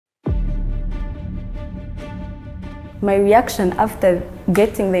My reaction after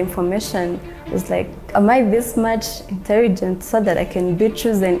getting the information was like, am I this much intelligent so that I can be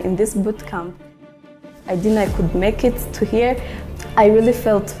chosen in this bootcamp? I didn't know I could make it to here. I really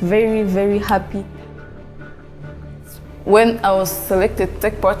felt very, very happy. When I was selected to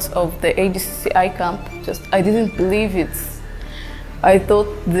take part of the AGCCI camp, I didn't believe it. I thought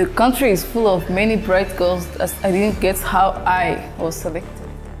the country is full of many bright girls, as I didn't get how I was selected.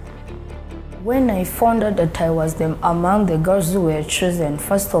 When I found out that I was among the girls who were chosen,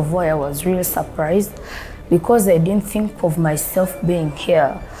 first of all, I was really surprised because I didn't think of myself being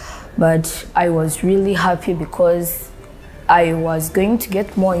here. But I was really happy because I was going to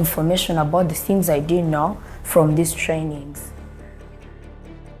get more information about the things I didn't know from these trainings.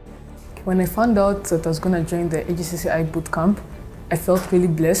 When I found out that I was going to join the AGCCI bootcamp, I felt really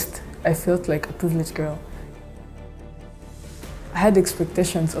blessed. I felt like a privileged girl. I had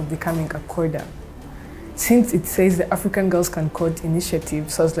expectations of becoming a coder. Since it says the African Girls Can Code initiative,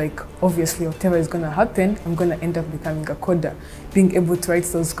 so I was like, obviously, whatever is going to happen, I'm going to end up becoming a coder, being able to write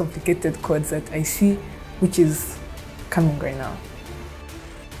those complicated codes that I see, which is coming right now.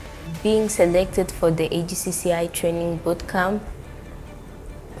 Being selected for the AGCCI training bootcamp,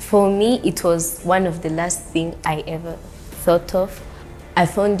 for me, it was one of the last things I ever thought of. I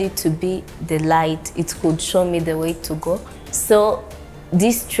found it to be the light. It could show me the way to go. So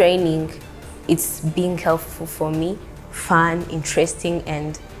this training, it's being helpful for me, fun, interesting,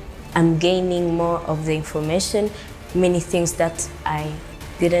 and I'm gaining more of the information, many things that I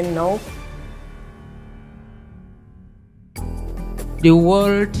didn't know. The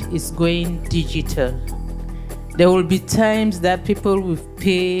world is going digital. There will be times that people will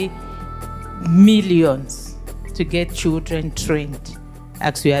pay millions to get children trained,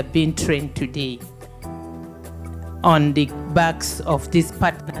 as we are being trained today, on the backs of these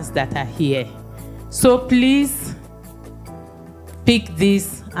partners that are here. So please pick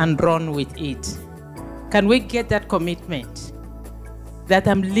this and run with it. Can we get that commitment that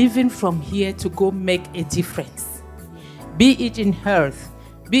I'm leaving from here to go make a difference? Be it in health,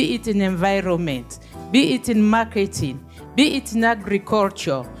 be it in environment, be it in marketing, be it in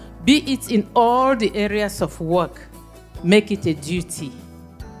agriculture, be it in all the areas of work. Make it a duty.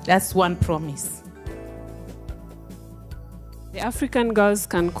 That's one promise. The African Girls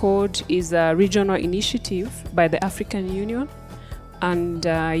Can Code is a regional initiative by the African Union and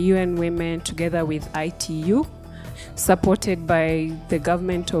UN Women together with ITU, supported by the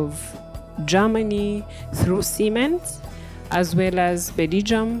government of Germany through Siemens, as well as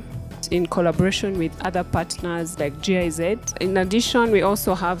Belgium, in collaboration with other partners like GIZ. In addition, we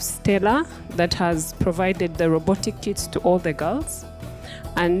also have Stella that has provided the robotic kits to all the girls.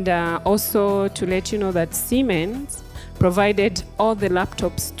 And also to let you know that Siemens provided all the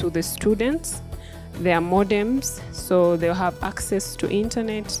laptops to the students, their modems, so they'll have access to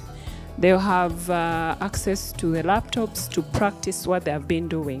internet, they'll have access to the laptops to practice what they have been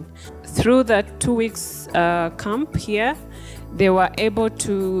doing. Through that 2 weeks camp here, they were able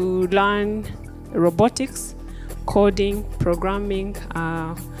to learn robotics, coding, programming,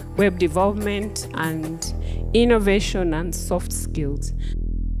 web development, and innovation and soft skills.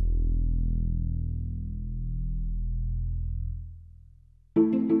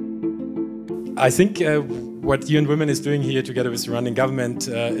 I think what UN Women is doing here together with the Rwandan government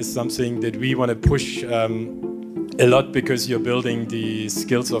is something that we want to push a lot, because you're building the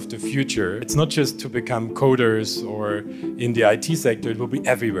skills of the future. It's not just to become coders or in the IT sector, it will be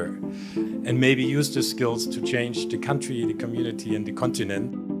everywhere. And maybe use the skills to change the country, the community, and the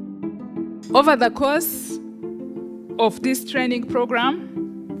continent. Over the course of this training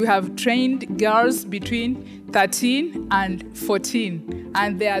program, we have trained girls between 13 and 14,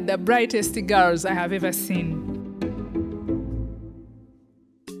 and they are the brightest girls I have ever seen.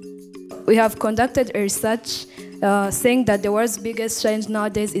 We have conducted a research saying that the world's biggest challenge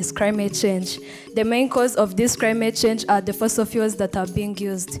nowadays is climate change. The main cause of this climate change are the fossil fuels that are being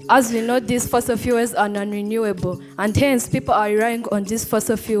used. As we know, these fossil fuels are non-renewable, and hence people are relying on these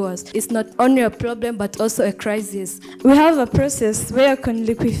fossil fuels. It's not only a problem, but also a crisis. We have a process where you can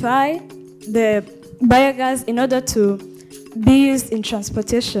liquefy the biogas in order to be used in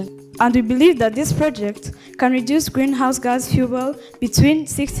transportation. And we believe that this project can reduce greenhouse gas fuel between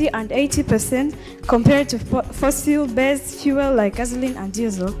 60 and 80% compared to fossil-based fuel like gasoline and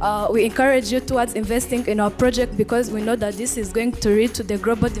diesel. We encourage you towards investing in our project because we know that this is going to lead to the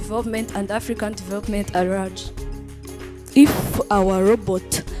global development and African development at large. If our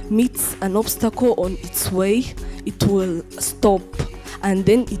robot meets an obstacle on its way, it will stop and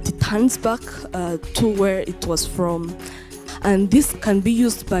then it turns back to where it was from. and this can be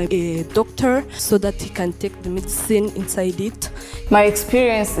used by a doctor so that he can take the medicine inside it. My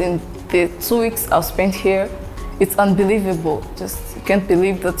experience in the 2 weeks I've spent here, it's unbelievable. Just you can't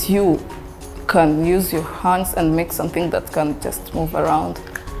believe that you can use your hands and make something that can just move around.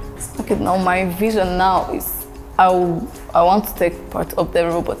 Okay, now my vision now is I want to take part of the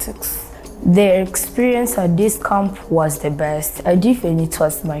robotics. The experience at this camp was the best. Even it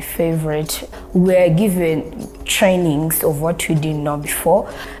was my favorite. We were given trainings of what we didn't know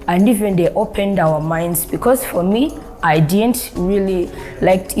before, and even they opened our minds, because for me, I didn't really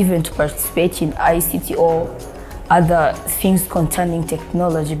like even to participate in ICT or other things concerning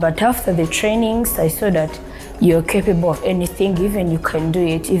technology. But after the trainings, I saw that you're capable of anything, even you can do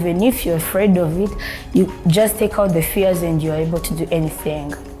it. Even if you're afraid of it, you just take out the fears and you're able to do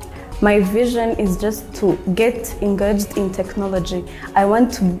anything. My vision is just to get engaged in technology. I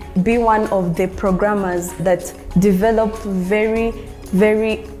want to be one of the programmers that develop very,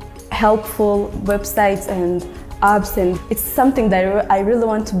 very helpful websites and apps, and it's something that I really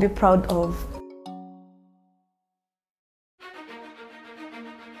want to be proud of.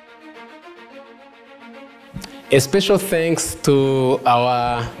 A special thanks to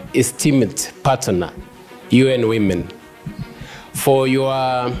our esteemed partner, UN Women, for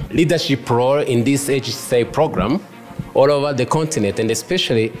your leadership role in this AGCCI program all over the continent, and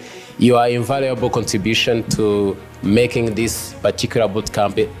especially your invaluable contribution to making this particular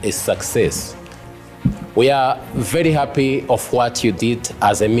bootcamp a success. We are very happy of what you did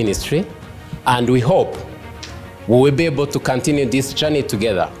as a ministry, and we hope we will be able to continue this journey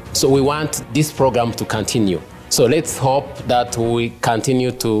together. So we want this program to continue. So let's hope that we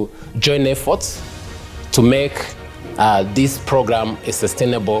continue to join efforts to make this program a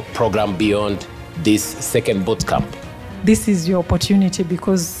sustainable program beyond this second bootcamp. This is your opportunity,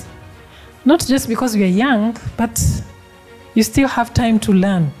 because not just because we are young, but you still have time to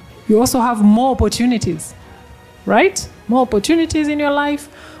learn. You also have more opportunities, right? More opportunities in your life,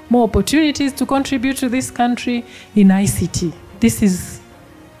 more opportunities to contribute to this country in ICT. This is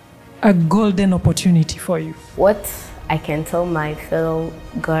a golden opportunity for you. What I can tell my fellow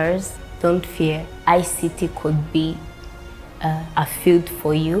girls, don't fear. ICT could be a field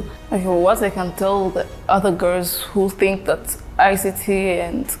for you. Okay, what I can tell the other girls who think that ICT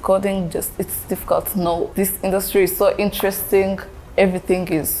and coding it's difficult. No, this industry is so interesting. Everything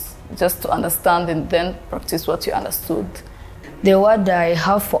is just to understand and then practice what you understood. The word I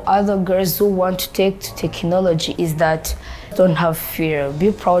have for other girls who want to take to technology is that don't have fear.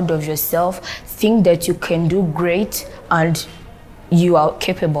 Be proud of yourself. Think that you can do great and you are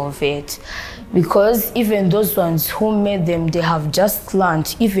capable of it. Because even those ones who made them, they have just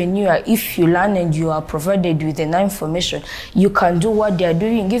learned. Even you, if you learn and you are provided with enough information, you can do what they are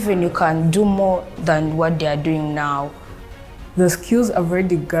doing. Even you can do more than what they are doing now. The skills I've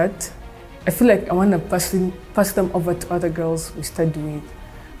already got, I feel like I want to pass them over to other girls who start doing it.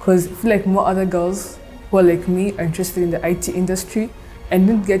 Because I feel like more other girls who are like me are interested in the IT industry and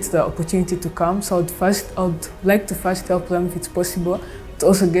didn't get the opportunity to come. So I'd like to first help them if it's possible, to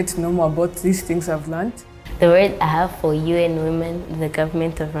also get to know more about these things I've learned. The word I have for UN Women, the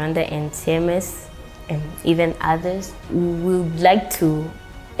government of Rwanda and CMS, and even others, we would like to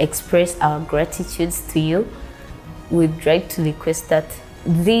express our gratitudes to you. We'd like to request that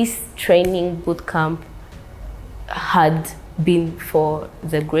this training bootcamp had been for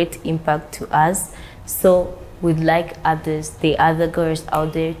the great impact to us. So we'd like others, the other girls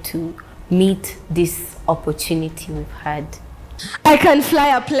out there, to meet this opportunity we've had. I can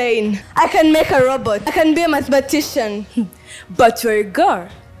fly a plane. I can make a robot. I can be a mathematician. But you're a girl.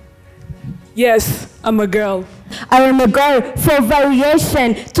 Yes, I'm a girl. I am a girl for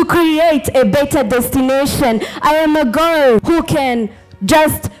variation, to create a better destination. I am a girl who can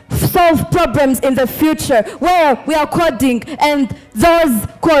just solve problems in the future where we are coding and those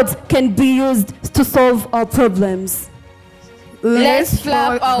codes can be used to solve our problems. Let's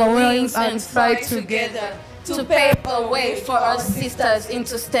flap our wings and fly together to pave a way for our sisters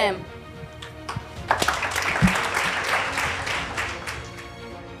into STEM.